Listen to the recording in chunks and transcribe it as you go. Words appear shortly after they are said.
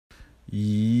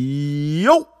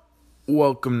Yo!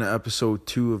 Welcome to episode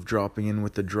 2 of Dropping In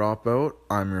with the Dropout.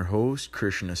 I'm your host,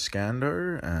 Christian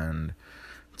Iskandar, and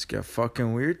let's get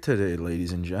fucking weird today,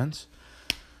 ladies and gents.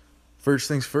 First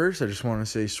things first, I just want to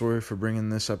say sorry for bringing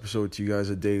this episode to you guys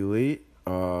a day late.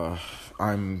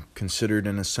 I'm considered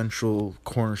an essential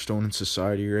cornerstone in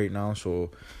society right now,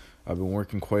 so I've been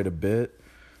working quite a bit.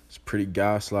 It's pretty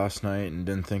gassed last night and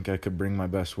didn't think I could bring my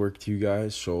best work to you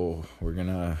guys, so we're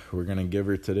gonna give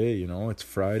her today. You know, it's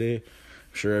Friday.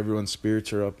 I'm sure everyone's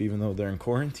spirits are up even though they're in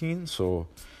quarantine, so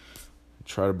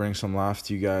try to bring some laughs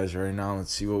to you guys right now.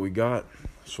 Let's see what we got.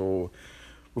 So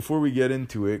before we get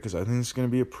into it, because I think it's gonna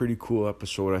be a pretty cool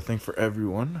episode, I think, for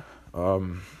everyone. I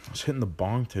was hitting the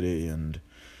bong today and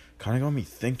kind of got me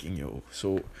thinking, yo.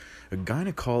 So a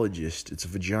gynecologist, it's a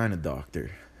vagina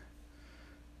doctor.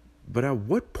 But at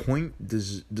what point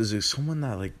does someone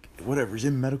that, like, whatever, is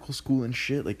in medical school and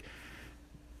shit, like,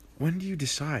 when do you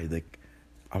decide, like,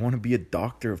 I want to be a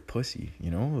doctor of pussy, you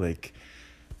know? Like,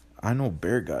 I know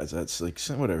bare guys that's, like,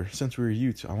 whatever, since we were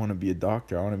youths, I want to be a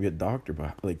doctor,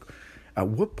 but, like, at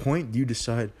what point do you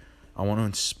decide I want to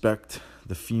inspect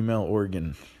the female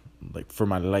organ, like, for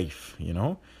my life, you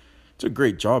know? It's a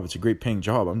great job, it's a great paying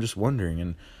job, I'm just wondering.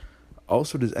 And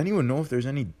also, does anyone know if there's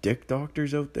any dick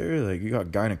doctors out there? Like, you got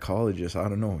gynecologists, I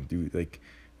don't know, dude. Like,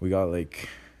 we got, like,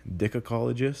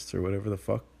 dickecologists or whatever the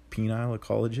fuck, penile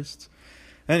ecologists.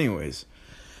 Anyways,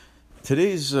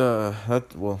 today's,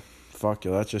 fuck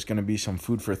you, that's just gonna be some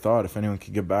food for thought. If anyone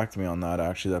could get back to me on that,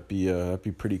 actually, that'd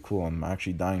be pretty cool. I'm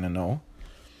actually dying to know.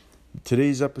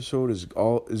 Today's episode is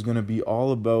gonna be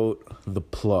all about the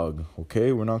plug,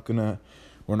 okay? We're not gonna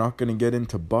get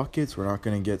into buckets. We're not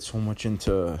going to get so much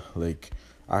into, like,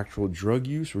 actual drug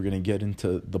use. We're going to get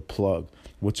into the plug.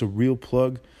 What's a real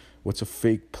plug? What's a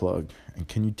fake plug? And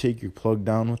can you take your plug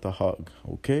down with a hug?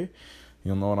 Okay?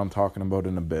 You'll know what I'm talking about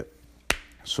in a bit.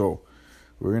 So,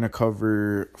 we're going to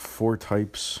cover 4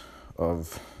 types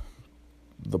of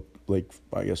the, like,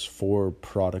 I guess 4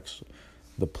 products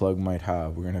the plug might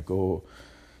have. We're going to go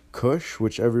Kush,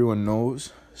 which everyone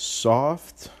knows,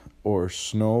 Soft or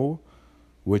Snow,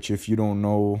 which, if you don't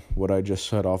know what I just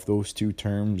said off those 2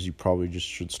 terms, you probably just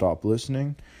should stop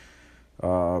listening.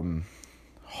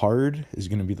 Hard is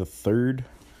going to be the third.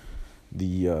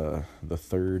 The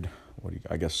third,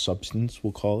 substance,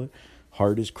 we'll call it.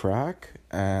 Hard is crack.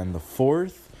 And the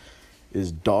 4th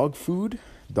is dog food.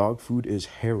 Dog food is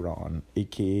heroin,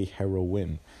 aka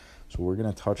heroin. So we're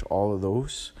going to touch all of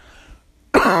those.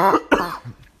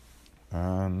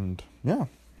 And, yeah.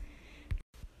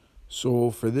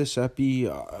 So for this epi,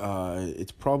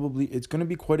 it's going to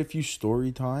be quite a few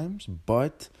story times,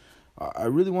 but I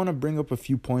really want to bring up a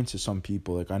few points to some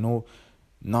people. Like, I know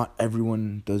not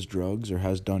everyone does drugs or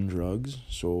has done drugs,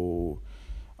 so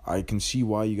I can see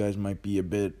why you guys might be a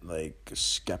bit, like,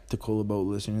 skeptical about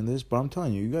listening to this, but I'm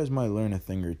telling you, you guys might learn a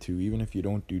thing or two, even if you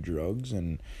don't do drugs.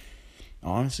 And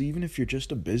honestly, even if you're just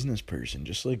a business person,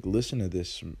 just, like, listen to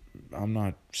this. I'm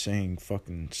not saying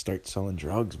fucking start selling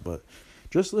drugs, but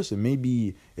just listen.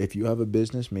 Maybe if you have a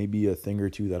business, maybe a thing or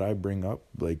two that I bring up,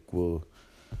 like,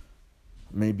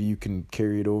 maybe you can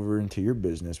carry it over into your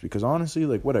business. Because honestly,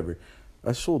 like, whatever,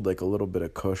 I sold, like, a little bit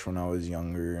of Kush when I was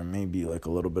younger, and maybe, like, a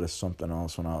little bit of something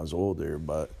else when I was older.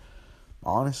 But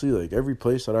honestly, like, every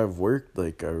place that I've worked,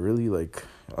 like, I really, like,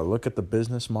 I look at the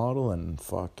business model and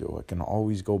fuck, yo, I can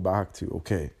always go back to,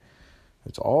 okay,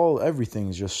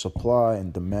 everything's just supply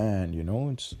and demand, you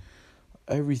know?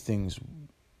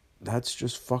 That's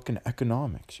just fucking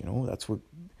economics, you know? That's what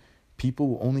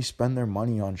people only spend their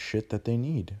money on, shit that they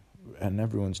need, and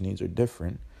everyone's needs are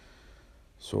different.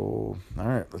 So, all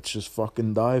right, let's just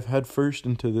fucking dive headfirst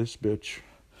into this bitch.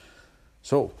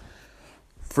 So,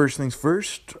 first things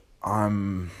first,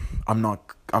 I'm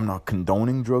not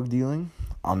condoning drug dealing.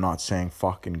 I'm not saying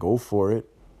fucking go for it,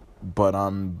 but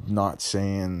I'm not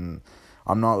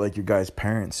like your guys'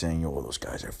 parents saying, yo, those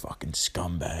guys are fucking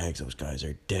scumbags, those guys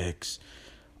are dicks.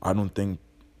 I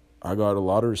got a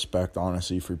lot of respect,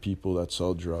 honestly, for people that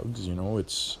sell drugs. You know,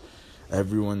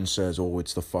 everyone says, oh,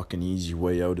 it's the fucking easy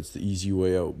way out. It's the easy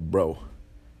way out. Bro,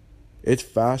 it's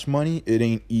fast money. It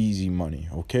ain't easy money,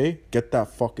 okay? Get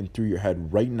that fucking through your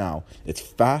head right now. It's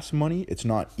fast money. It's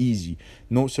not easy.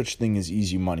 No such thing as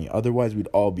easy money. Otherwise, we'd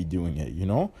all be doing it, you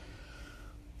know?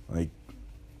 Like,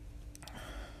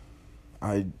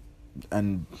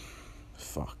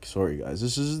 fuck, sorry guys.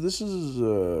 This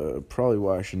is probably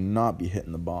why I should not be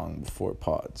hitting the bong before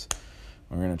pods.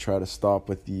 We're gonna try to stop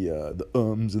with the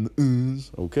ums and the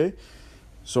uhs, okay?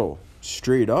 So,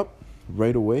 straight up,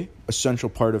 right away, essential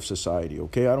part of society,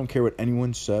 okay? I don't care what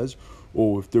anyone says.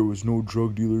 oh, if there was no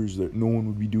drug dealers, that no one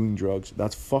would be doing drugs.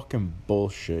 That's fucking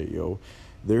bullshit, yo.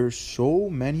 There's so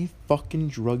many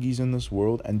fucking druggies in this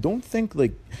world, and don't think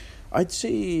like, I'd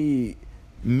say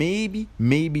maybe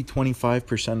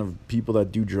 25% of people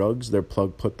that do drugs, their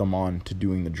plug put them on to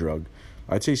doing the drug.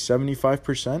 I'd say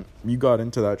 75%, you got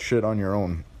into that shit on your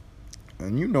own.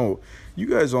 And you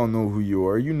guys all know who you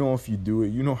are. You know if you do it,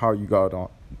 you know how you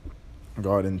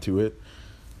got into it.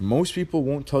 Most people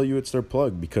won't tell you it's their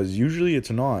plug because usually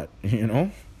it's not, you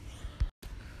know?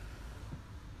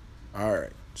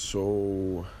 Alright,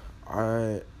 so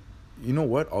you know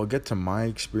what? I'll get to my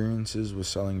experiences with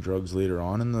selling drugs later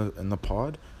on in the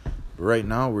pod. Right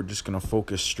now, we're just going to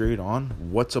focus straight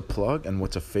on what's a plug and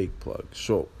what's a fake plug.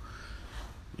 So,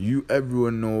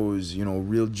 everyone knows,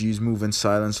 real G's move in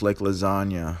silence like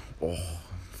lasagna. Oh,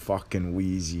 fucking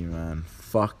wheezy, man.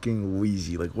 Fucking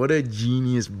wheezy. Like, what a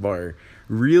genius bar.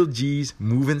 Real G's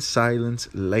move in silence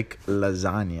like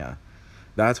lasagna.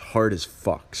 That's hard as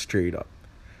fuck, straight up.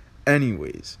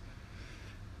 Anyways,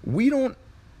 we don't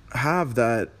have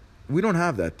that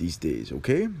these days,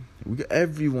 okay?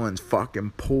 Everyone's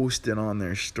fucking posting on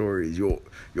their stories. Yo,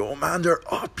 man, they're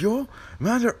up,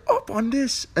 Man, they're up on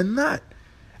this and that.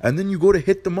 And then you go to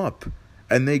hit them up,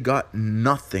 and they got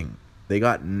nothing. They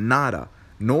got nada.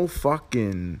 No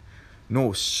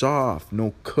soft,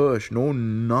 no kush, no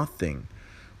nothing.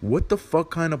 What the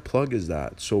fuck kind of plug is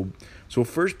that? So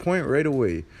first point right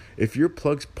away. If your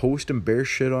plug's posting bare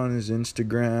shit on his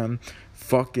Instagram,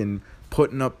 fucking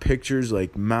putting up pictures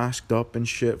like masked up and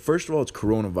shit. First of all, it's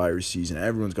coronavirus season.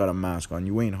 Everyone's got a mask on.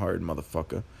 You ain't hard,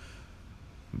 motherfucker.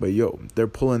 But they're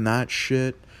pulling that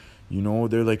shit.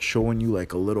 They're like showing you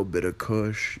like a little bit of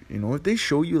kush. If they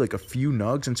show you like a few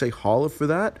nugs and say holla for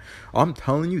that, I'm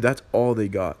telling you, that's all they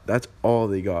got. That's all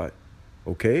they got.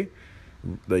 Okay?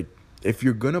 Like, if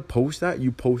you're gonna post that,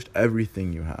 you post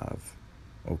everything you have.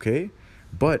 Okay?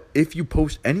 But if you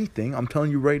post anything, I'm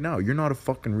telling you right now, you're not a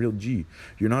fucking real G.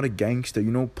 You're not a gangster.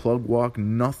 Plug walk,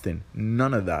 nothing.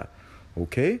 None of that.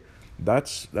 Okay?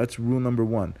 That's rule number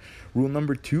 1. Rule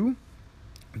number 2,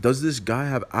 does this guy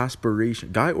have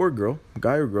aspiration? Guy or girl?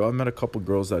 I've met a couple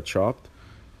girls that chopped.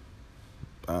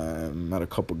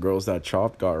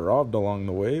 Got robbed along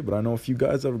the way. But I know a few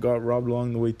guys that have got robbed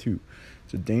along the way too.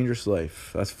 It's a dangerous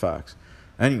life. That's facts.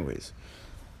 Anyways.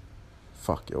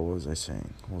 What was I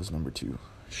saying? What was number 2?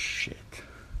 Shit.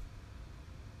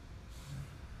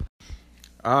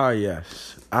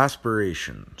 Yes.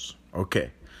 Aspirations.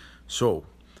 Okay. So,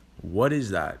 what is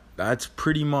that? That's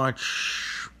pretty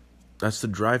much... That's the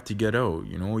drive to get out,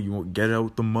 You get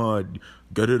out the mud,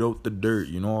 get it out the dirt,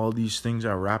 all these things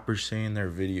that rappers say in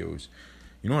their videos.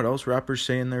 You know what else rappers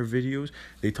say in their videos?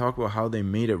 They talk about how they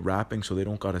made it rapping so they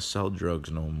don't gotta sell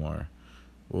drugs no more.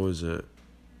 What was it?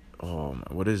 Oh,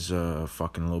 what is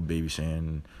fucking Lil Baby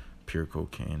saying? Pure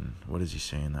cocaine. What does he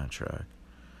say in that track?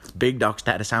 Big dog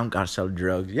status, I don't gotta sell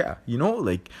drugs. Yeah,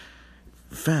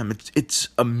 fam, it's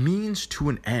a means to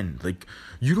an end. Like,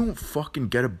 you don't fucking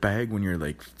get a bag when you're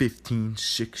like 15,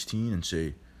 16 and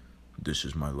say, this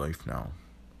is my life now.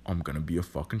 I'm gonna be a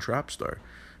fucking trap star.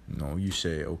 No, you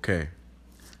say, okay,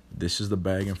 this is the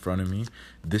bag in front of me.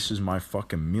 This is my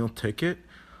fucking meal ticket.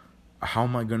 How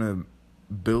am I gonna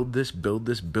build this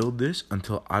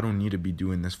until I don't need to be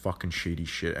doing this fucking shady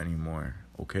shit anymore,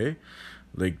 okay?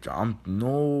 Like, I'm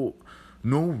no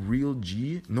real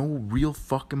G, no real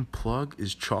fucking plug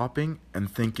is chopping and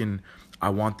thinking, I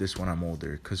want this when I'm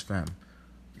older. Because, fam,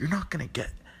 you're not going to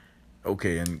get...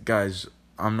 Okay, and guys,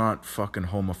 I'm not fucking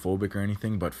homophobic or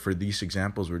anything, but for these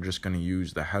examples, we're just going to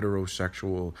use the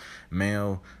heterosexual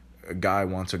male guy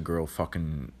wants a girl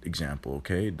fucking example,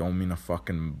 okay? Don't mean to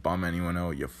fucking bum anyone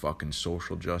out, you fucking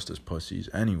social justice pussies.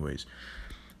 Anyways,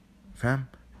 fam,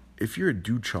 if you're a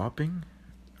dude chopping...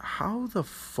 How the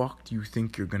fuck do you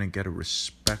think you're gonna get a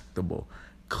respectable,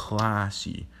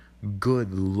 classy,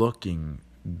 good-looking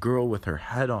girl with a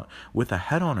head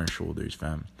on her shoulders,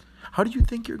 fam? How do you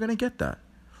think you're gonna get that?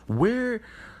 Where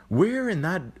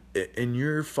in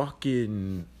your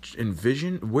fucking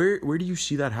envision? Where do you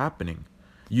see that happening?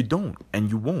 You don't, and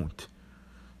you won't.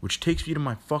 Which takes me to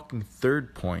my fucking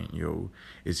third point,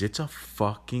 is it's a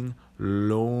fucking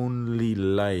lonely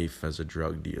life as a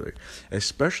drug dealer.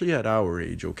 Especially at our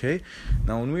age, okay?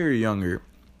 Now, when we were younger,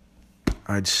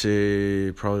 I'd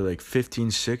say probably like 15,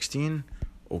 16.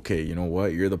 Okay, you know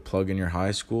what? You're the plug in your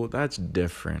high school. That's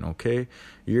different, okay?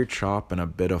 You're chopping a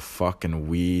bit of fucking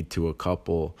weed to a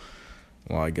couple...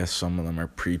 Well, I guess some of them are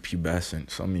prepubescent.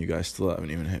 Some of you guys still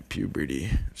haven't even hit puberty.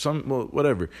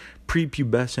 Whatever.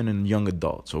 Prepubescent and young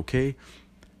adults, okay?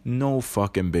 No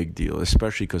fucking big deal,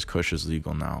 especially because Kush is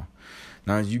legal now.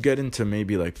 Now, as you get into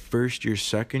maybe like first year,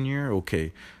 second year,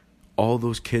 okay, all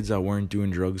those kids that weren't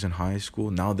doing drugs in high school,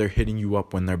 now they're hitting you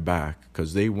up when they're back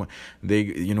because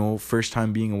first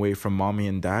time being away from mommy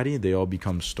and daddy, they all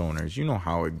become stoners. You know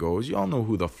how it goes. Y'all know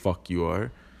who the fuck you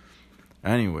are.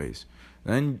 Anyways,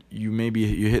 then you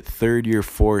hit third year,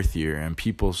 fourth year, and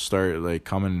people start like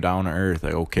coming down to earth.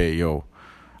 Like, okay, yo,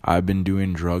 I've been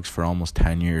doing drugs for almost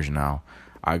 10 years now.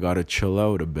 I gotta chill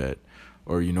out a bit.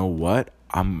 Or you know what?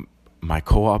 My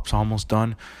co-op's almost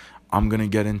done. I'm gonna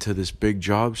get into this big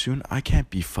job soon. I can't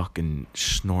be fucking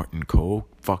snorting coke,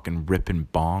 fucking ripping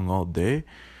bong all day.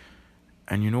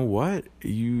 And you know what?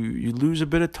 You lose a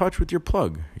bit of touch with your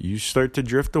plug. You start to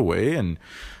drift away, and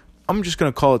I'm just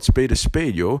gonna call it spade a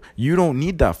spade, yo. You don't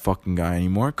need that fucking guy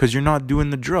anymore because you're not doing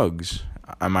the drugs.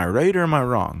 Am I right or am I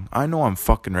wrong? I know I'm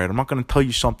fucking right. I'm not gonna tell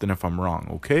you something if I'm wrong,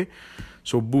 okay?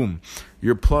 So boom,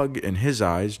 your plug in his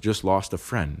eyes just lost a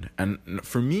friend. And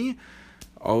for me,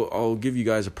 I'll give you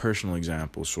guys a personal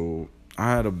example. So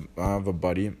I have a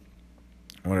buddy,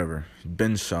 whatever,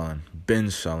 been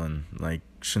selling like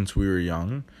since we were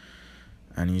young,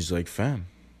 and he's like, fam,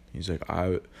 he's like,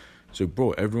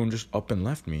 bro, everyone just up and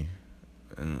left me,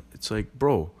 and it's like,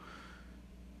 bro,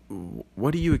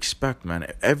 what do you expect,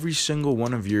 man? Every single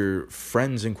one of your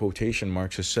friends in quotation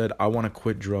marks has said, I want to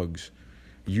quit drugs.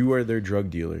 You are their drug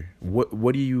dealer.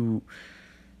 What do you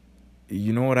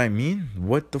know what I mean?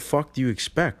 What the fuck do you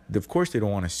expect? Of course they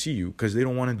don't want to see you because they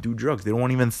don't want to do drugs. They don't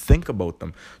want to even think about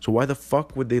them. So why the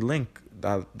fuck would they link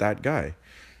that guy?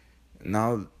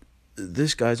 Now,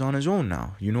 this guy's on his own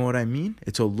now. You know what I mean?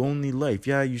 It's a lonely life.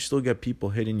 Yeah, you still get people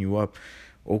hitting you up.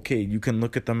 Okay, you can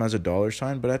look at them as a dollar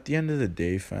sign, but at the end of the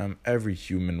day, fam, every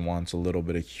human wants a little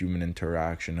bit of human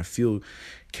interaction, to feel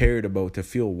cared about, to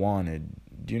feel wanted.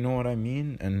 Do you know what I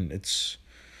mean? And it's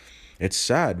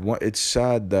sad. It's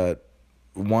sad that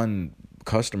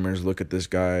customers look at this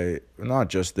guy, not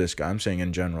just this guy, I'm saying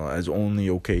in general, as only,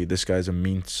 okay, this guy's a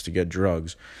means to get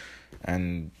drugs.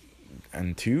 And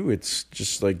two, it's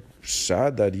just like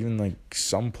sad that even like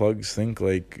some plugs think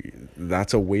like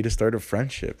that's a way to start a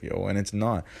friendship, yo, and it's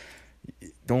not.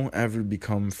 Don't ever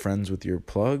become friends with your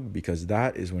plug, because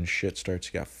that is when shit starts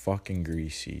to get fucking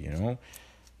greasy, you know?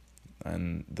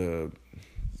 And the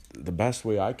best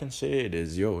way I can say it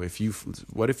is, yo,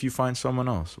 what if you find someone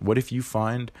else? What if you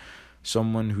find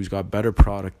someone who's got better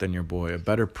product than your boy, a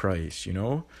better price, you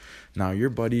know? Now your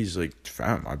buddy's like,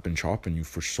 fam, I've been chopping you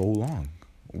for so long.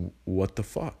 What the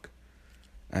fuck?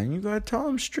 And you gotta tell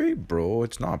him straight, bro.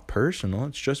 It's not personal.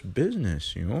 It's just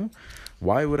business, you know?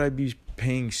 Why would I be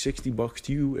paying $60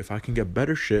 to you if I can get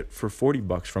better shit for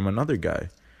 $40 from another guy?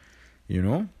 You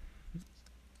know?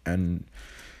 And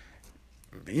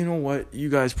you know what? You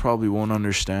guys probably won't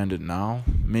understand it now.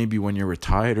 Maybe when you're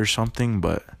retired or something,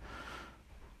 but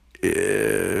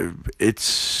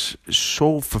it's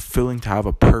so fulfilling to have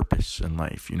a purpose in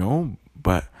life, you know?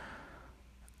 But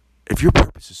if your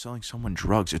purpose is selling someone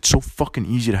drugs, it's so fucking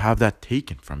easy to have that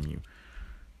taken from you.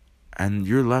 And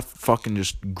you're left fucking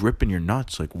just gripping your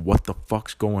nuts like, what the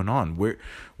fuck's going on?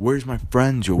 Where's my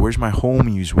friends, yo? Where's my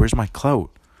homies? Where's my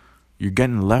clout? You're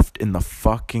getting left in the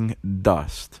fucking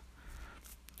dust.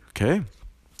 Okay?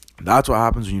 That's what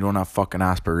happens when you don't have fucking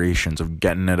aspirations of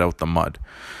getting it out the mud.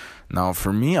 Now,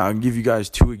 for me, I'll give you guys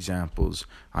two examples.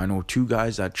 I know two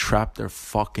guys that trapped their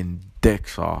fucking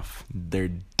dicks off.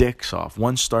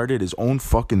 One started his own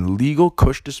fucking legal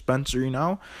Kush dispensary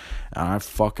now, and I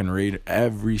fucking rate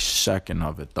every second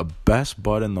of it. The best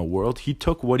bud in the world. He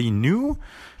took what he knew,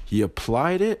 he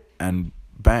applied it, and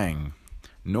bang.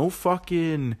 No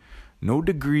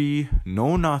degree,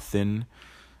 no nothing.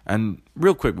 And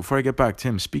real quick, before I get back to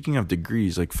him, speaking of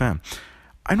degrees, like, fam,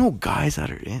 I know guys that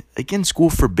are in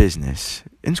school for business,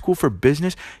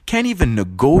 can't even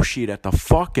negotiate at the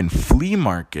fucking flea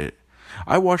market.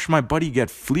 I watched my buddy get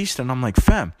fleeced, and I'm like,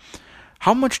 fam,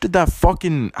 how much did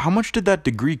that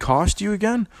degree cost you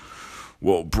again?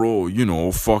 Well,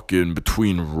 bro, fucking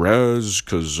between res,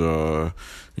 cause,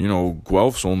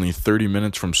 Guelph's only 30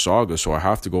 minutes from Saga, so I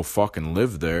have to go fucking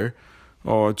live there.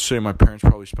 Oh, I'd say my parents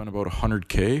probably spent about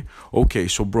 $100K. Okay,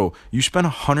 so bro, you spent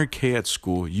 $100K at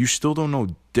school. You still don't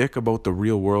know dick about the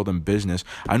real world and business.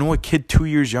 I know a kid 2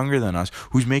 years younger than us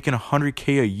who's making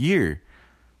 $100K a year.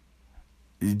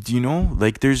 Do you know?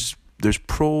 Like, there's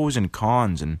pros and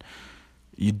cons, and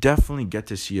you definitely get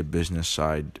to see a business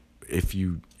side if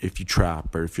you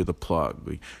trap or if you're the plug.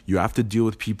 Like, you have to deal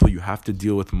with people, you have to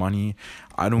deal with money.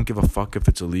 I don't give a fuck if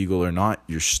it's illegal or not.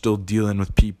 You're still dealing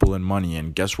with people and money.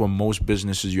 And guess what most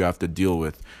businesses you have to deal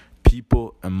with?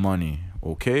 people and money,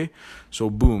 okay? So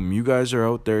boom, you guys are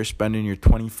out there spending your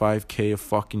 $25K a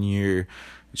fucking year,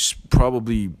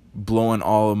 probably blowing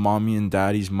all of mommy and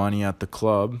daddy's money at the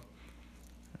club.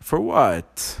 For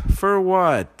what? For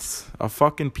what? A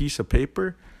fucking piece of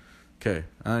paper? Okay,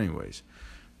 anyways.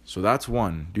 So that's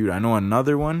one. Dude, I know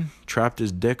another one trapped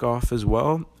his dick off as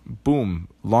well. Boom.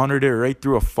 Laundered it right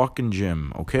through a fucking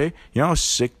gym, okay? You know how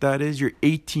sick that is? You're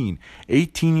 18.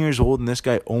 18 years old and this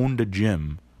guy owned a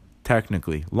gym.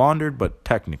 Technically. Laundered, but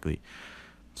technically.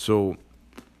 So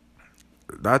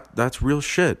that's real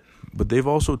shit. But they've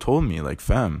also told me, like,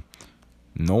 fam,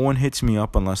 no one hits me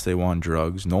up unless they want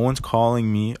drugs. No one's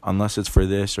calling me unless it's for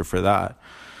this or for that.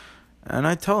 And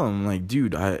I tell them, like,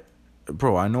 dude, I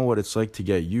know what it's like to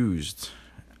get used.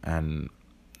 And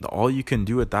all you can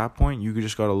do at that point, you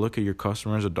just got to look at your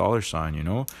customer as a dollar sign, you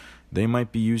know? They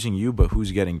might be using you, but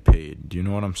who's getting paid? Do you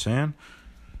know what I'm saying?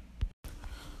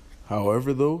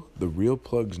 However, though, the real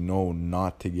plugs know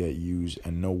not to get used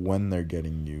and know when they're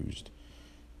getting used.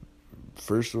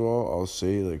 First of all, I'll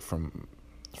say, like, from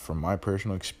my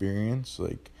personal experience,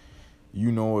 like,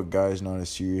 you know a guy's not a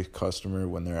serious customer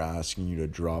when they're asking you to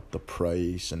drop the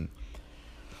price. And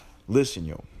listen,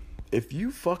 yo, if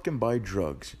you fucking buy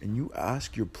drugs and you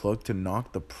ask your plug to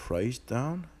knock the price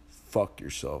down, fuck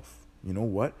yourself. You know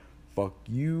what? Fuck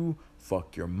you,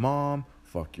 fuck your mom,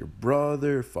 fuck your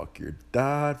brother, fuck your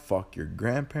dad, fuck your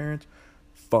grandparents.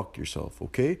 Fuck yourself,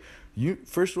 okay?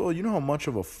 First of all, you know how much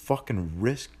of a fucking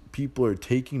risk people are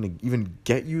taking to even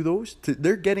get you those?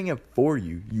 They're getting it for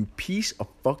you, you piece of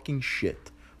fucking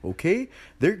shit, okay?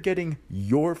 They're getting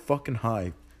your fucking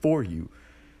high for you.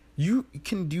 You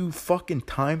can do fucking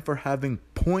time for having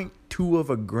 0.2 of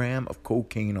a gram of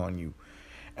cocaine on you.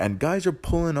 And guys are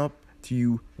pulling up to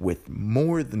you with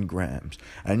more than grams.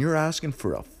 And you're asking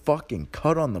for a fucking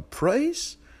cut on the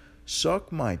price?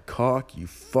 Suck my cock, you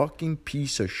fucking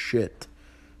piece of shit.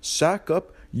 Sack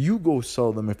up, you go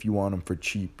sell them if you want them for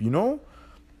cheap, you know?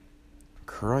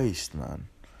 Christ, man.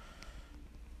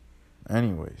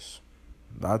 Anyways,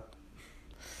 I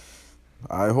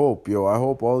hope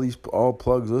all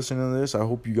plugs listening to this, I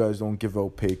hope you guys don't give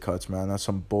out pay cuts, man. That's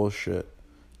some bullshit.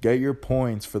 Get your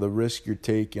points for the risk you're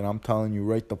taking. I'm telling you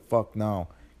right the fuck now.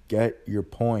 Get your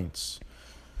points.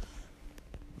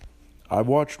 I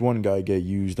watched one guy get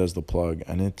used as the plug,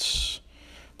 and it's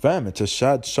a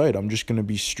sad sight. I'm just going to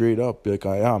be straight up. Like,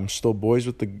 I'm still boys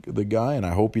with the guy, and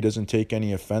I hope he doesn't take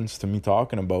any offense to me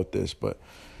talking about this. But,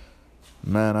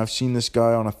 man, I've seen this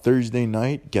guy on a Thursday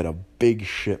night get a big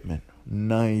shipment.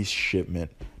 Nice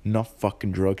shipment. Enough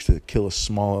fucking drugs to kill a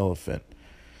small elephant.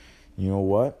 You know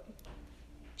what?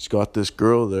 He's got this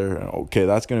girl there. Okay,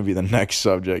 that's going to be the next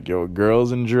subject, yo.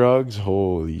 Girls and drugs?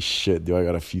 Holy shit, dude. I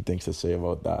got a few things to say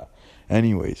about that.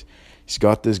 Anyways, he's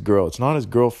got this girl. It's not his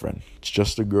girlfriend. It's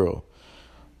just a girl.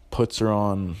 Puts her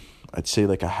on, I'd say,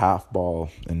 like a half ball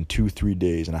in 2-3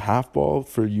 days. And a half ball,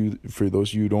 for those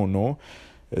of you who don't know,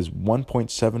 is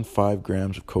 1.75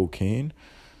 grams of cocaine.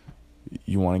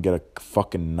 You want to get a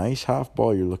fucking nice half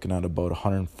ball, you're looking at about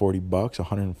 $140,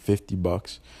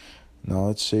 $150. Now,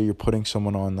 let's say you're putting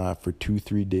someone on that for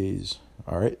 2-3 days.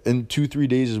 All right? And 2-3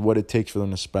 days is what it takes for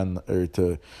them to spend or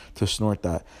to snort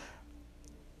that.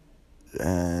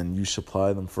 And you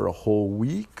supply them for a whole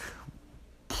week.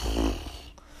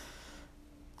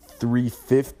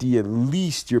 $350 at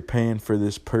least you're paying for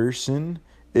this person.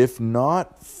 If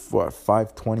not, what,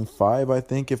 $525, I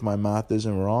think, if my math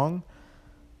isn't wrong.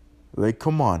 Like,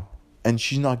 come on. And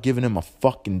she's not giving him a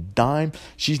fucking dime.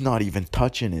 She's not even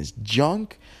touching his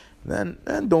junk. Then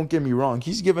don't get me wrong,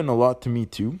 he's given a lot to me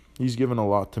too.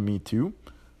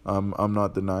 I'm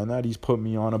not denying that. He's put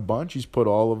me on a bunch. He's put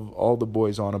all the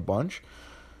boys on a bunch.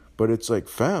 But it's like,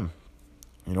 fam,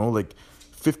 you know, like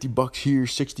 $50 here,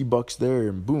 $60 there,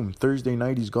 and boom, Thursday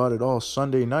night he's got it all.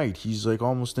 Sunday night he's like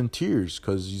almost in tears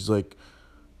because he's like,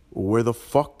 where the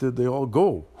fuck did they all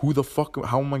go?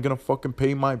 How am I gonna fucking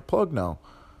pay my plug now?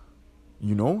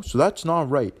 You know? So that's not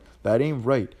right. That ain't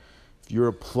right. If you're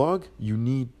a plug, you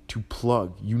need to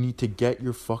plug. You need to get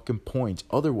your fucking points.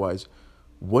 Otherwise,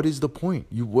 what is the point?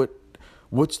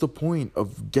 What's the point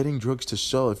of getting drugs to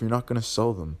sell if you're not gonna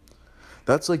sell them?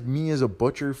 That's like me as a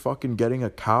butcher fucking getting a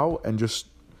cow and just,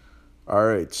 all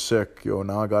right, sick, yo,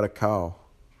 now I got a cow.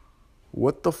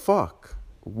 What the fuck?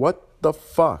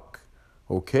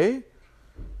 Okay?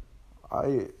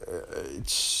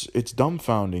 It's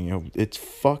dumbfounding, yo. It's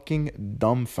fucking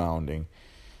dumbfounding.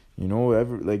 You know,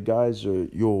 guys are,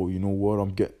 yo, you know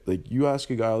what, you ask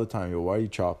a guy all the time, yo, why are you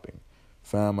chopping?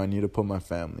 Fam, I need to put my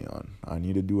family on. I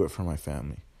need to do it for my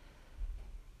family.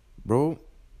 Bro,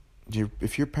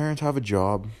 if your parents have a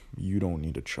job, you don't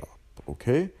need to chop,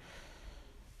 okay?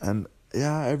 And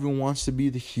yeah, everyone wants to be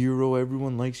the hero.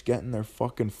 Everyone likes getting their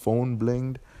fucking phone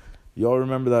blinged. Y'all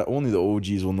remember that? Only the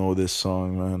OGs will know this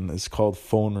song, man. It's called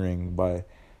Phone Ring by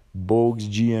Bogues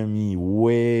GME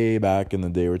way back in the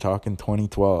day. We're talking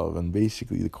 2012. And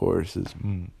basically the chorus is,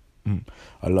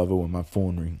 I love it when my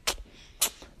phone ring.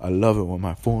 I love it when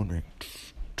my phone ring.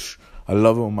 I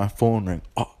love it when my phone ring.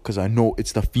 Oh, because I know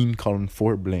it's the fiend calling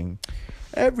for bling.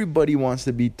 Everybody wants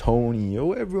to be Tony,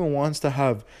 yo. Everyone wants to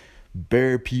have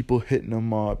bare people hitting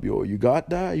them up, yo. You got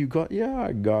that? Yeah,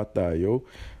 I got that, yo.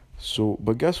 So,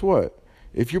 but guess what?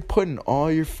 If you're putting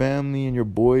all your family and your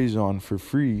boys on for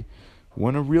free,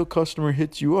 when a real customer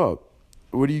hits you up,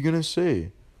 what are you gonna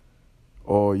say?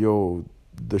 Oh, yo,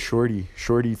 the shorty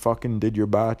fucking did your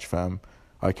batch, fam.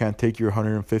 I can't take your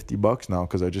 $150 now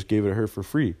because I just gave it to her for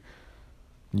free.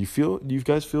 Do you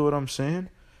guys feel what I'm saying?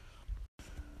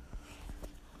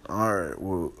 Alright,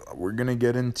 well, we're gonna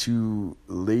get into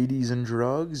ladies and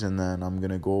drugs, and then I'm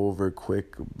gonna go over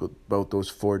quick about those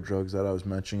 4 drugs that I was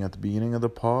mentioning at the beginning of the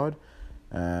pod,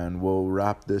 and we'll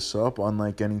wrap this up.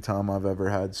 Unlike any time I've ever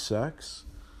had sex,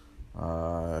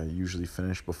 I usually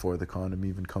finish before the condom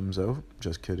even comes out.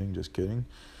 Just kidding.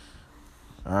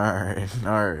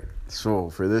 Alright. So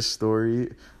for this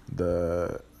story,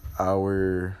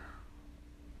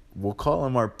 we'll call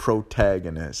him our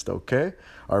protagonist, okay?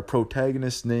 Our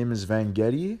protagonist's name is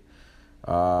Vangetti.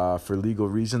 For legal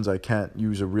reasons, I can't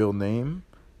use a real name.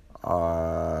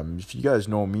 If you guys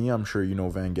know me, I'm sure you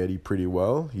know Vangetti pretty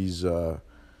well. He's a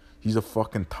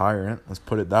fucking tyrant. Let's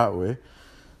put it that way.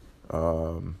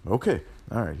 Okay.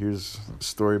 All right. Here's a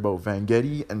story about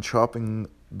Vangetti and chopping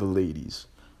the ladies.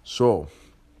 So,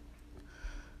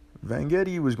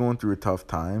 Vangetti was going through a tough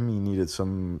time. He needed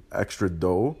some extra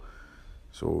dough.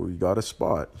 So he got a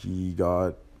spot. He got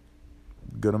a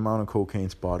good amount of cocaine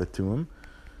spotted to him.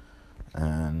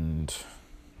 And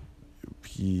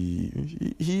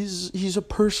he's a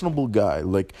personable guy.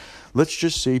 Like, let's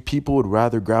just say people would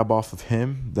rather grab off of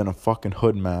him than a fucking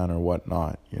hood man or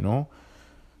whatnot, you know?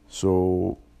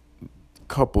 So a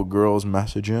couple girls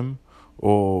message him,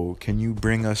 oh, can you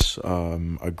bring us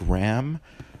a gram?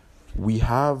 We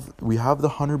have the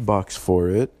 $100 for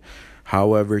it.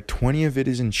 However, 20 of it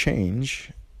is in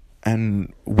change,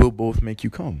 and we'll both make you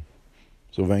come.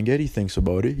 So Vangetti thinks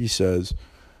about it. He says,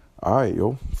 all right,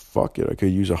 yo, fuck it. I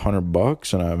could use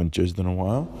 $100, and I haven't jizzed in a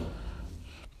while.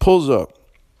 Pulls up,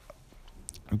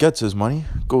 gets his money,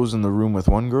 goes in the room with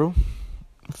one girl,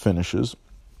 finishes,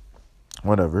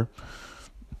 whatever.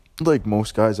 Like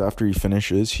most guys, after he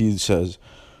finishes, he says,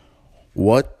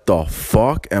 what the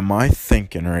fuck am I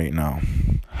thinking right now?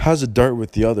 Has a dart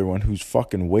with the other one who's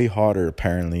fucking way hotter,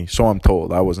 apparently. So I'm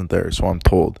told. I wasn't there, so I'm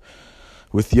told.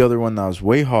 With the other one that was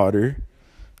way hotter.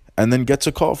 And then gets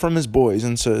a call from his boys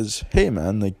and says, hey,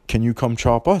 man, like, can you come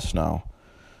chop us now?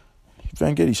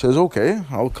 Vangetti says, okay,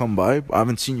 I'll come by. I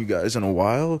haven't seen you guys in a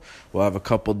while. We'll have a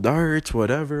couple darts,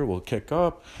 whatever. We'll kick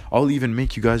up. I'll even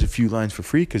make you guys a few lines for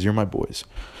free because you're my boys.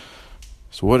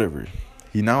 So whatever.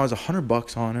 He now has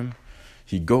 $100 on him.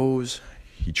 He goes,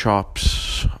 he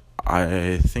chops.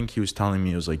 I think he was telling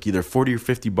me it was like either 40 or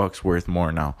 $50 worth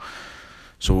more now.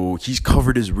 So he's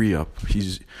covered his re-up.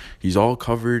 He's all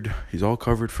covered. He's all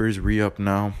covered for his re-up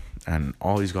now, and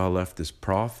all he's got left is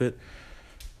profit.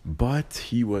 But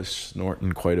he was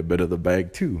snorting quite a bit of the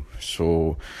bag too.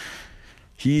 So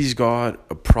he's got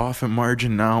a profit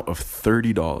margin now of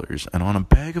 $30, and on a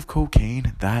bag of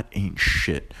cocaine, that ain't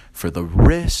shit. For the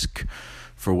risk,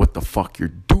 for what the fuck you're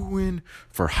doing,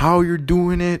 for how you're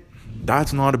doing it,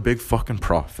 that's not a big fucking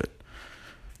profit.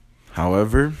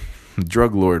 However, the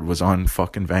drug lord was on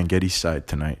fucking Vangetti's side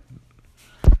tonight.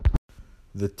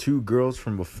 The 2 girls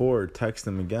from before text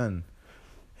him again.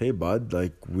 Hey, bud,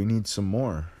 like, we need some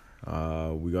more.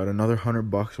 We got another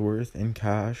 $100 worth in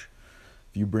cash.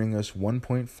 If you bring us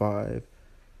 1.5,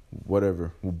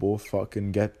 whatever, we'll both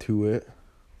fucking get to it.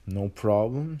 No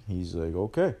problem. He's like,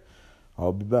 okay,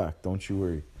 I'll be back. Don't you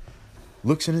worry.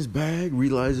 Looks in his bag,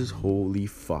 realizes, holy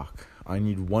fuck. I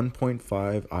need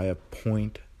 1.5. I have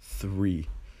 0.3.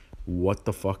 What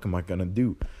the fuck am I gonna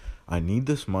do? I need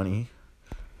this money.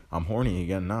 I'm horny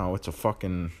again now. It's a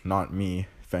fucking, not me,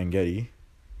 Vangetti.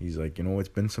 He's like, you know, it's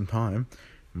been some time.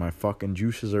 My fucking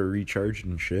juices are recharged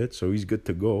and shit, so he's good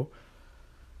to go.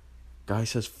 Guy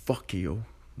says, fuck you.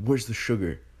 Where's the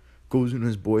sugar? Goes in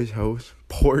his boy's house,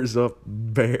 pours up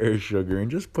bare sugar,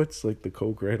 and just puts, like, the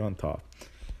coke right on top.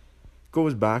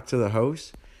 Goes back to the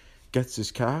house, gets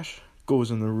his cash,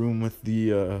 goes in the room with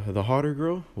the hotter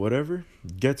girl, whatever,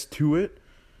 gets to it.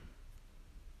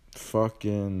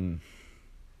 Fucking,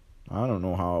 I don't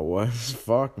know how it was.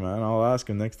 Fuck, man. I'll ask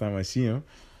him next time I see him.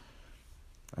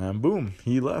 And boom,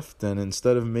 he left. And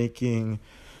instead of making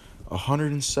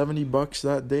 $170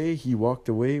 that day, he walked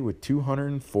away with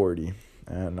 240.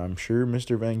 And I'm sure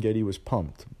Mr. Vangetti was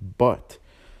pumped. But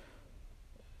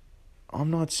I'm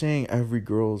not saying every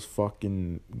girl's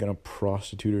fucking gonna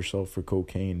prostitute herself for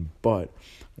cocaine, but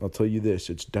I'll tell you this,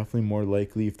 it's definitely more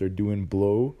likely if they're doing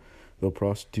blow, they'll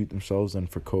prostitute themselves than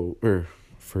for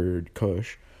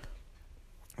kush.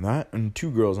 That and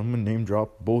two girls, I'm gonna name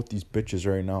drop both these bitches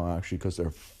right now actually because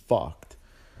they're fucked.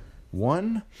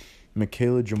 One,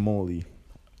 Michaela Jamoli.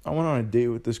 I went on a date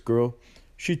with this girl.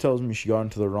 She tells me she got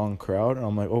into the wrong crowd, and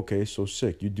I'm like, okay, so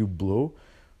sick. You do blow?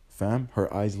 Fam,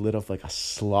 her eyes lit up like a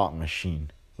slot machine.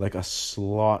 Like a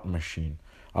slot machine.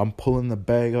 I'm pulling the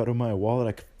bag out of my wallet.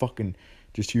 I could fucking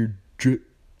just hear drip,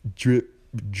 drip,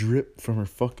 drip from her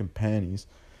fucking panties.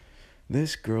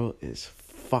 This girl is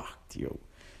fucked, yo.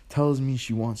 Tells me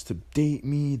she wants to date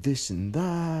me, this and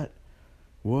that,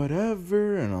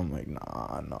 whatever. And I'm like,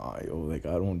 nah, yo. Like,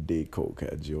 I don't date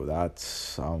cokeheads, yo. I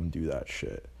don't do that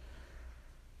shit.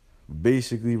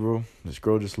 Basically, bro, this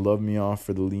girl just loved me off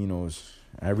for the Linos.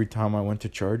 Every time I went to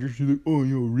charge her, she's like, oh,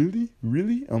 yo, really?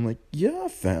 Really? I'm like, yeah,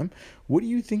 fam. What do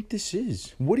you think this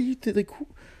is? What do you think? Like, who?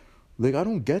 Like, I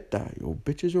don't get that, yo.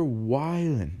 Bitches are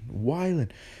wildin'.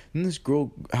 And this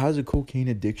girl has a cocaine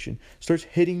addiction, starts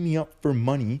hitting me up for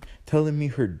money, telling me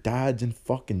her dad's in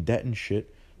fucking debt and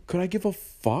shit. Could I give a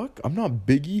fuck? I'm not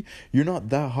Biggie. You're not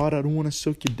that hot. I don't want to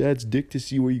suck your dad's dick to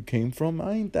see where you came from.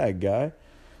 I ain't that guy.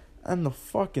 And the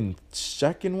fucking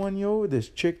second one, yo, this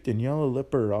chick Daniela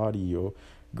Liperati, yo.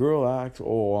 Girl acts,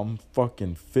 oh, I'm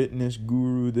fucking fitness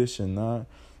guru, this and that.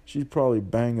 She's probably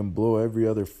banging blow every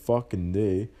other fucking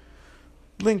day.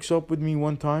 Links up with me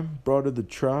one time, brought her the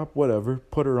trap, whatever,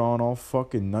 put her on all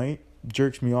fucking night,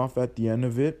 jerks me off at the end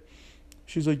of it.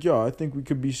 She's like, yeah, I think we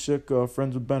could be sick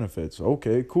friends with benefits.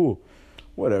 Okay, cool,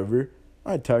 whatever.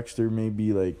 I text her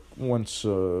maybe like once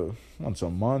a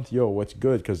month, yo, what's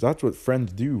good? Because that's what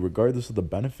friends do, regardless of the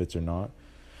benefits or not.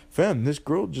 Fam, this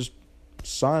girl just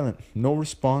silent, no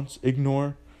response,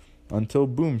 ignore, until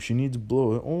boom, she needs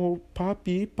blow. Oh,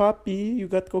 papi, you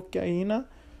got cocaine?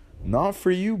 Not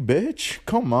for you, bitch.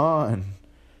 Come on,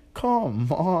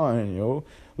 yo.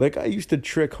 Like, I used to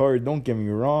trick hard, don't get me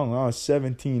wrong. I was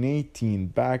 17, 18,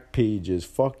 back pages,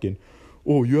 fucking,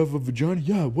 oh, you have a vagina?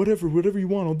 Yeah, whatever you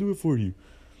want, I'll do it for you.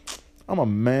 I'm a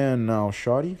man now,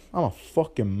 shawty. I'm a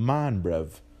fucking man,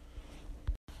 brev.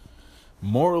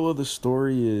 Moral of the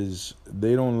story is,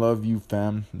 they don't love you,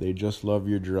 fam. They just love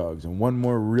your drugs. And one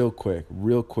more real quick,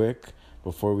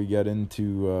 before we get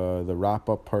into the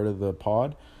wrap-up part of the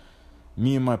pod.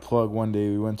 Me and my plug one day,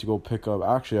 we went to go pick up,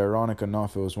 actually, ironic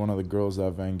enough, it was one of the girls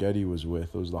that Vangetti was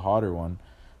with. It was the hotter one.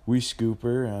 We scoop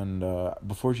her, and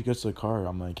before she gets to the car,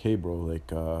 I'm like, hey, bro,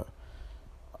 like,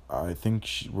 I think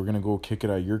we're going to go kick it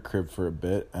at your crib for a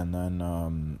bit, and then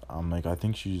I'm like, I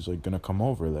think she's, like, going to come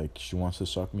over. Like, she wants to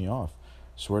suck me off.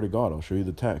 Swear to God, I'll show you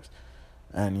the text.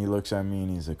 And he looks at me,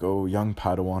 and he's like, oh, young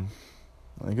Padawan.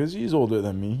 Like, 'cause he's older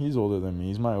than me. He's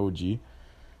my OG. He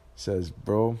says,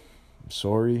 bro, I'm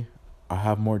sorry. I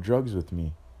have more drugs with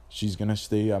me. She's going to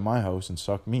stay at my house and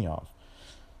suck me off.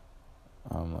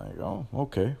 I'm like, oh,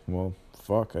 okay. Well,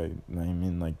 fuck. I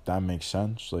mean, like, that makes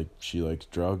sense. Like, she likes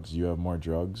drugs. You have more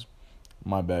drugs.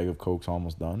 My bag of coke's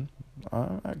almost done.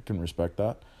 I can respect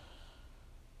that.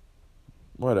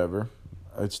 Whatever.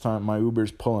 It's time. My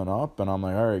Uber's pulling up, and I'm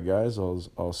like, all right, guys,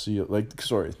 I'll see you. Like,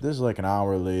 sorry, this is like an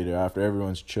hour later after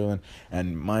everyone's chilling,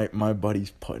 and my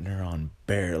buddy's putting her on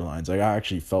bare lines. Like, I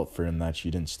actually felt for him that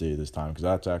she didn't stay this time, because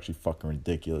that's actually fucking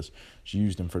ridiculous. She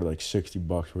used him for like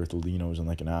 $60 worth of Linos in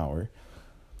like an hour.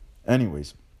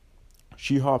 Anyways,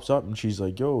 she hops up and she's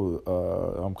like, yo,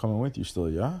 I'm coming with you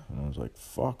still, yeah? And I was like,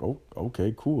 fuck,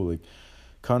 okay, cool. Like,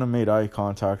 kind of made eye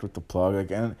contact with the plug.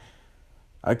 Like, and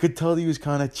I could tell he was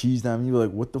kind of cheesed at me.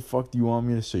 Like, what the fuck do you want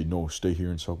me to say? No, stay here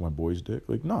and suck my boy's dick.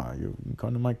 Like, nah, you can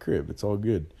come to my crib. It's all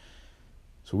good.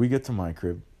 So we get to my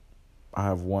crib. I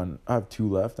have two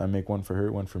left. I make one for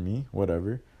her, one for me,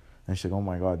 whatever. And she's like, oh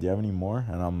my God, do you have any more?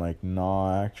 And I'm like, no,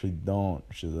 I actually don't.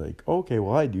 She's like, okay,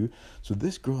 well, I do. So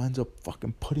this girl ends up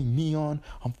fucking putting me on.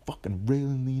 I'm fucking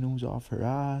railing Linos off her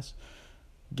ass.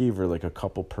 Gave her like a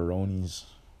couple Peronis,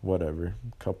 whatever.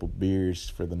 A couple beers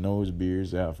for the nose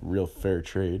beers. Yeah, real fair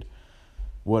trade.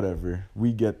 Whatever.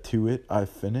 We get to it. I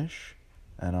finish.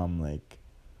 And I'm like,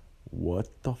 what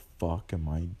the fuck am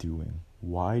I doing?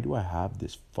 Why do I have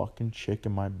this fucking chick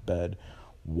in my bed?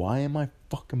 Why am I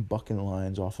fucking bucking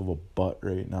lines off of a butt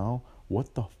right now?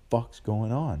 What the fuck's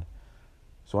going on?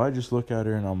 So I just look at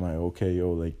her and I'm like, okay,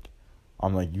 yo, like,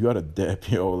 I'm like, you gotta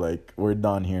dip, yo, like, we're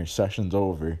done here, session's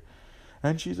over.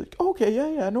 And she's like, okay,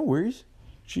 yeah, no worries.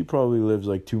 She probably lives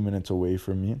like 2 minutes away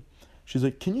from me. She's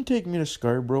like, can you take me to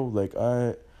Scarborough? Like,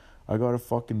 I got a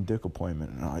fucking dick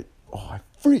appointment. And I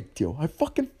freaked, yo. I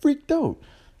fucking freaked out.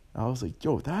 I was like,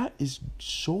 yo, that is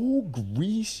so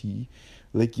greasy.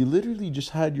 Like, you literally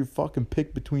just had your fucking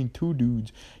pick between two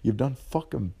dudes. You've done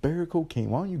fucking bare cocaine.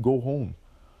 Why don't you go home?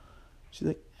 She's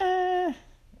like, eh.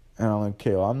 And I'm like,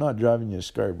 okay, well, I'm not driving you to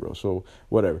Scarborough. So,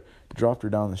 whatever. Dropped her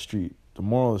down the street. The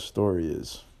moral of the story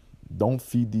is, don't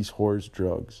feed these whores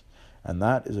drugs. And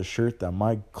that is a shirt that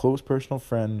my close personal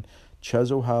friend,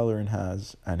 Ches O'Halloran,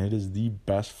 has. And it is the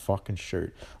best fucking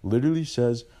shirt. Literally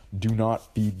says, do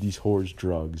not feed these whores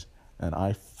drugs. And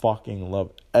I fucking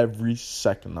love every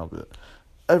second of it.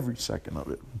 Every second of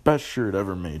it. Best shirt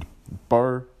ever made.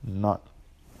 Bar none.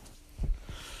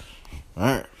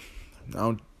 Alright.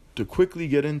 Now, to quickly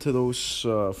get into those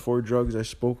 4 drugs I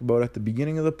spoke about at the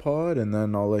beginning of the pod. And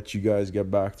then I'll let you guys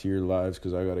get back to your lives,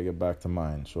 because I got to get back to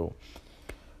mine. So,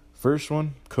 first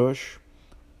one, Kush.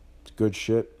 It's good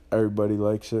shit. Everybody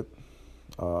likes it.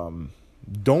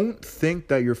 Don't think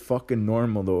that you're fucking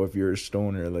normal, though, if you're a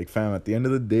stoner. Like, fam, at the end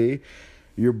of the day,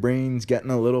 your brain's getting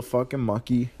a little fucking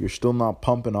mucky. You're still not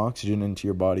pumping oxygen into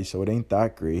your body, so it ain't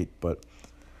that great. But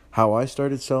how I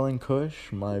started selling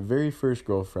Kush, my very first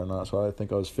girlfriend, so I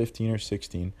think I was 15 or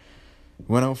 16,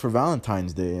 went out for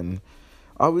Valentine's Day. And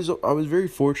I was very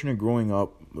fortunate growing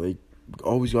up. Like,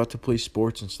 always got to play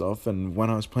sports and stuff. And when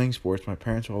I was playing sports, my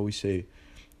parents would always say,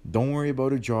 don't worry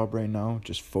about a job right now.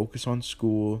 Just focus on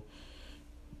school.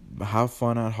 Have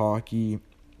fun at hockey.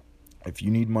 If you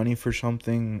need money for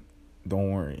something,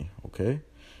 don't worry, okay?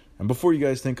 And before you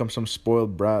guys think I'm some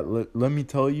spoiled brat, let me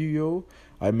tell you, yo,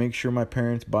 I make sure my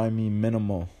parents buy me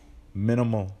minimal.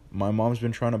 My mom's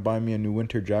been trying to buy me a new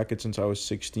winter jacket since I was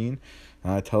 16,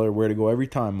 and I tell her where to go every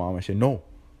time, Mom. I say, no,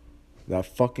 that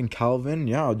fucking Calvin,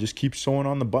 yeah, I'll just keep sewing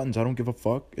on the buttons. I don't give a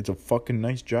fuck. It's a fucking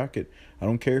nice jacket. I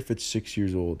don't care if it's 6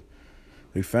 years old.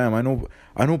 Like, fam, I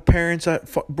know parents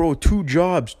bro, two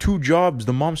jobs.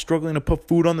 The mom's struggling to put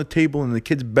food on the table and the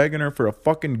kid's begging her for a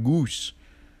fucking goose.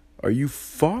 Are you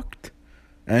fucked?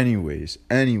 Anyways.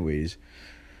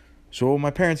 So my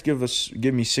parents give me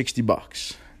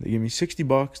 $60. They give me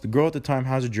 $60. The girl at the time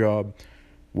has a job.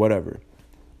 Whatever.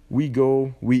 We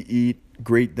go, we eat,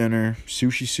 great dinner.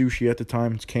 Sushi at the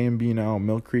time. It's K&B now.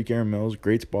 Mill Creek Air Mills,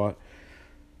 great spot.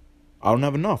 I don't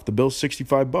have enough. The bill's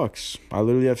 $65. I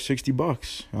literally have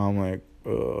 $60. I'm like,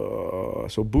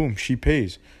 so boom, she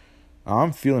pays.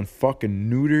 I'm feeling fucking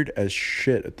neutered as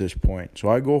shit at this point. So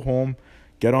I go home,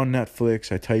 get on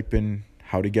Netflix, I type in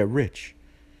how to get rich.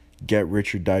 Get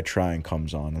Rich or Die Trying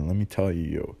comes on. And let me tell you,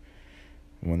 yo,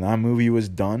 when that movie was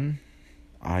done,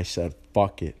 I said,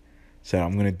 fuck it. Said,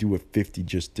 I'm going to do what 50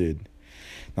 just did.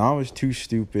 Now, I was too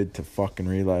stupid to fucking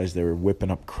realize they were whipping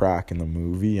up crack in the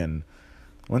movie, and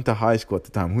went to high school at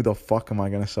the time. Who the fuck am I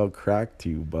going to sell crack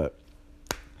to? But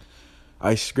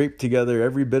I scraped together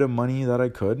every bit of money that I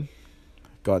could.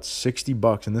 Got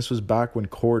 $60. And this was back when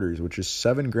quarters, which is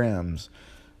 7 grams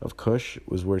of Kush,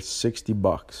 was worth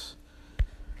 $60.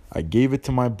 I gave it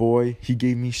to my boy. He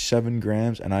gave me 7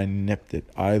 grams, and I nipped it.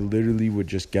 I literally would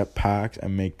just get packs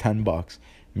and make $10.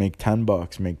 Make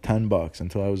 $10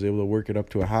 until I was able to work it up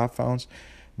to a half ounce,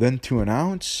 then to an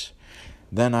ounce.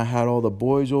 Then I had all the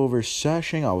boys over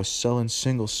seshing. I was selling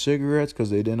single cigarettes because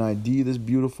they didn't ID this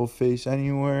beautiful face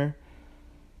anywhere.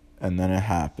 And then it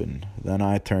happened. Then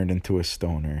I turned into a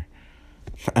stoner.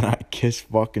 And I kissed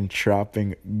fucking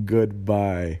trapping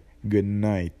goodbye. Good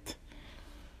night.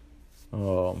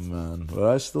 Oh, man. But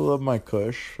I still love my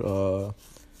Kush.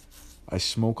 I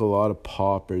smoke a lot of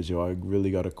poppers, yo. I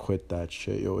really gotta quit that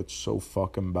shit, yo. It's so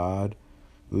fucking bad.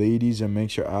 Ladies, it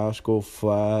makes your ass go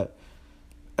flat.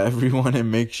 Everyone, it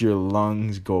makes your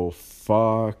lungs go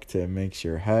fucked. It makes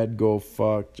your head go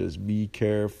fucked. Just be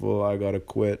careful. I gotta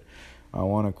quit. I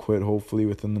want to quit hopefully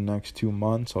within the next 2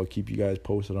 months. I'll keep you guys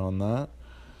posted on that.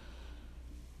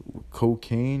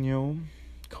 Cocaine, yo.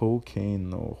 Cocaine,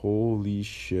 though. Holy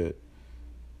shit.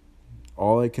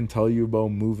 All I can tell you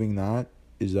about moving that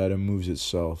is that it moves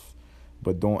itself.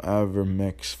 But don't ever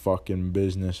mix fucking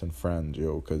business and friends,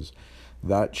 yo. Because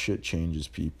that shit changes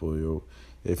people, yo.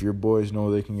 If your boys know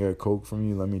they can get coke from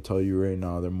you, let me tell you right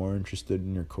now, they're more interested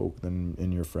in your coke than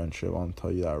in your friendship. I'll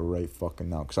tell you that right fucking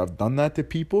now. Because I've done that to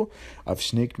people. I've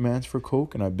snaked mans for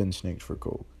coke, and I've been snaked for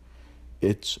coke.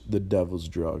 It's the devil's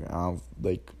drug. I've,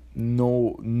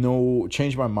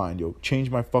 change my mind, yo. Change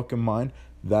my fucking mind.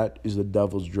 That is the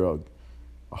devil's drug.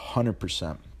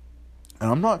 100%. And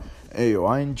I'm not,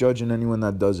 I ain't judging anyone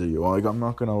that does it, yo. Like, I'm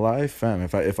not gonna lie, fam.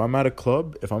 If I'm at a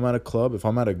club, if I'm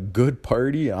at a good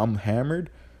party, I'm hammered,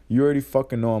 you already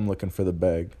fucking know I'm looking for the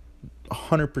bag.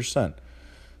 100%.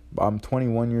 I'm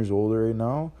 21 years old right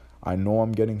now. I know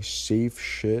I'm getting safe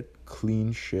shit,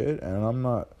 clean shit, and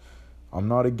I'm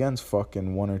not against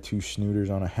fucking one or two snooters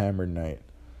on a hammered night.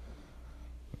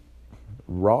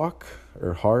 Rock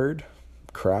or hard,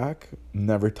 crack,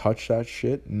 never touch that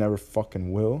shit, never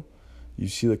fucking will. You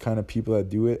see the kind of people that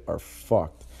do it are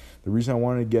fucked. The reason I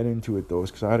wanted to get into it though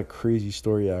is because I had a crazy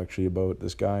story actually about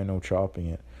this guy I know chopping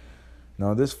it.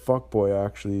 Now this fuckboy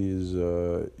actually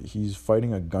is he's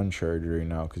fighting a gun charge right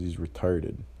now because he's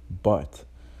retarded. But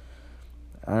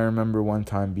I remember one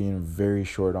time being very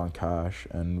short on cash,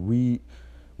 and we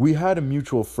had a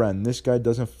mutual friend. This guy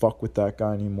doesn't fuck with that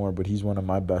guy anymore, but he's one of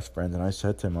my best friends. And I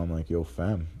said to him, I'm like, yo,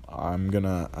 fam, I'm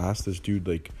gonna ask this dude,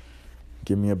 like,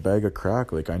 give me a bag of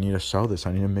crack. Like, I need to sell this.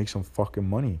 I need to make some fucking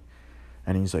money.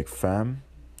 And he's like, fam,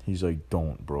 he's like,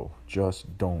 don't, bro.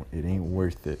 Just don't. It ain't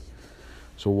worth it.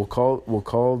 So we'll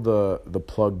call the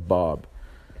plug Bob.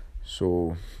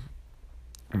 So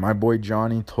my boy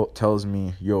Johnny tells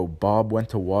me, yo, Bob went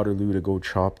to Waterloo to go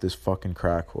chop this fucking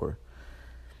crack whore.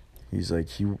 He's like,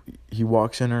 he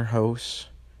walks in her house,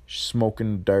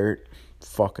 smoking dirt,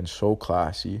 fucking so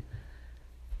classy.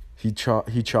 He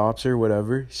chops her,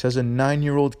 whatever. He says a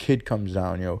 9-year-old kid comes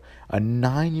down, yo. A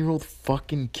 9-year-old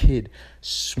fucking kid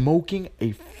smoking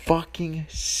a fucking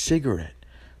cigarette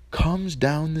comes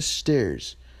down the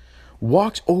stairs,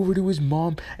 walks over to his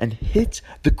mom and hits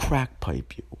the crack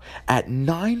pipe, yo. At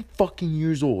 9 fucking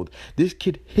years old, this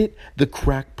kid hit the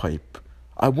crack pipe.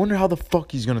 I wonder how the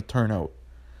fuck he's gonna turn out.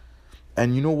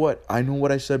 And you know what? I know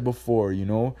what I said before, you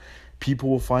know? People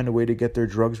will find a way to get their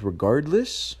drugs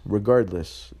regardless.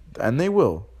 And they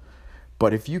will.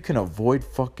 But if you can avoid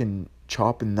fucking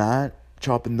chopping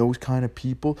those kind of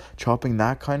people, chopping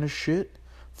that kind of shit,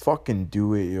 fucking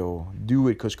do it, yo. Do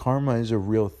it, because karma is a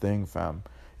real thing, fam.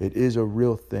 It is a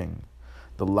real thing.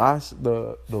 The last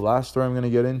story I'm going to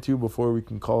get into before we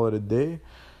can call it a day,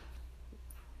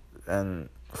 and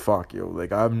fuck, yo.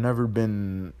 Like, I've never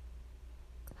been...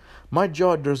 My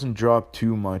jaw doesn't drop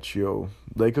too much, yo.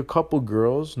 Like, a couple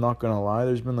girls, not gonna lie,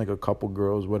 there's been like a couple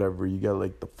girls, whatever. You get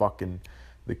like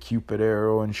the Cupid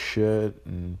arrow and shit,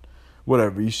 and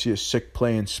whatever. You see a sick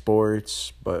play in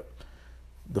sports, but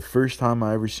the first time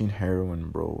I ever seen heroin,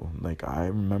 bro, like, I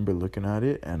remember looking at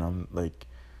it, and I'm like,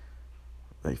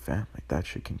 fam, like, that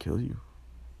shit can kill you.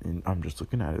 And I'm just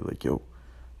looking at it like, yo,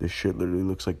 this shit literally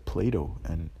looks like Play-Doh,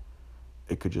 and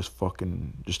it could just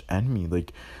fucking just end me.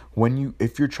 Like,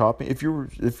 if you're chopping, if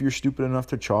you're stupid enough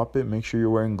to chop it, make sure you're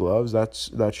wearing gloves.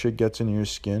 That shit gets into your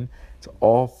skin. It's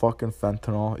all fucking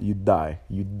fentanyl. You die.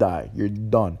 You're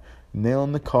done. Nail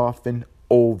in the coffin.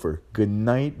 Over. Good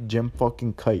night, Jim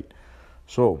fucking Kite.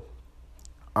 So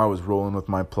I was rolling with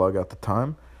my plug at the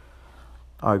time.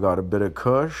 I got a bit of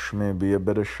kush, maybe a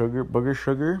bit of booger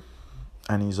sugar,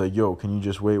 and he's like, yo, can you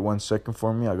just wait 1 second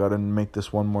for me? I gotta make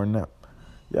this one more nip.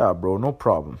 Yeah, bro, no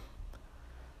problem.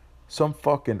 Some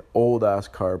fucking old-ass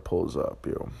car pulls up,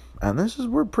 yo. And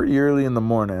we're pretty early in the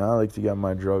morning. I like to get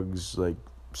my drugs, like,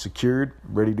 secured,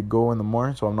 ready to go in the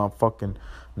morning, so I'm not fucking,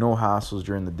 no hassles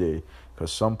during the day.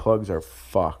 Because some plugs are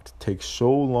fucked. Takes so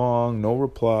long, no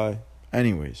reply.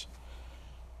 Anyways,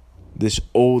 this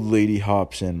old lady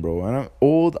hops in, bro. And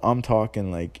I'm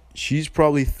talking, like, she's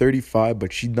probably 35,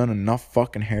 but she's done enough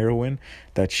fucking heroin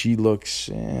that she looks,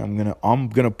 I'm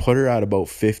gonna put her at about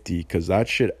 50, because that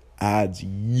shit adds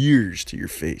years to your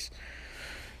face.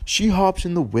 She hops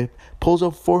in the whip, pulls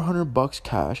out $400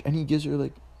 cash, and he gives her,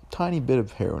 like, tiny little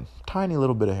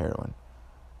bit of heroin.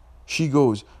 She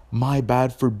goes, my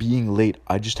bad for being late.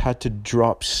 I just had to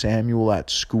drop Samuel at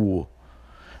school.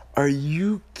 Are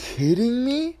you kidding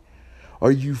me?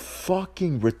 Are you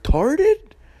fucking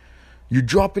retarded? You're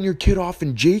dropping your kid off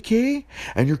in JK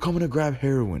and you're coming to grab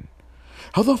heroin.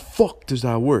 How the fuck does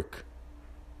that work?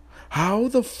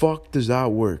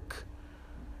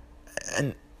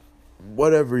 And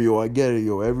whatever, yo, I get it,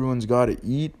 yo. Everyone's got to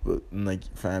eat, but, like,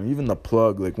 fam, even the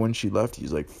plug, like, when she left,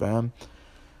 he's like, fam,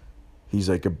 he's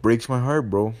like, it breaks my heart,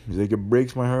 bro. He's like, it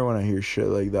breaks my heart when I hear shit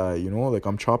like that, you know? Like,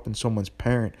 I'm chopping someone's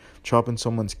parent, chopping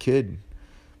someone's kid.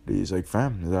 He's like,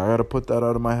 fam, I gotta put that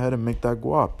out of my head and make that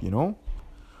guap, you know?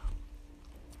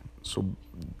 So,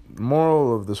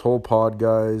 moral of this whole pod,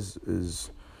 guys,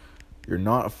 is you're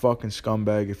not a fucking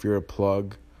scumbag if you're a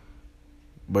plug,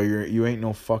 but you ain't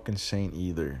no fucking saint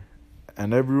either.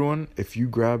 And everyone, if you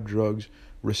grab drugs,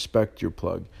 respect your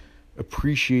plug.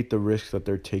 Appreciate the risks that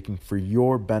they're taking for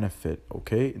your benefit,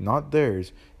 okay? Not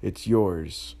theirs, it's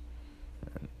yours.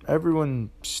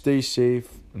 Everyone stay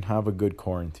safe and have a good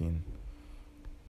quarantine.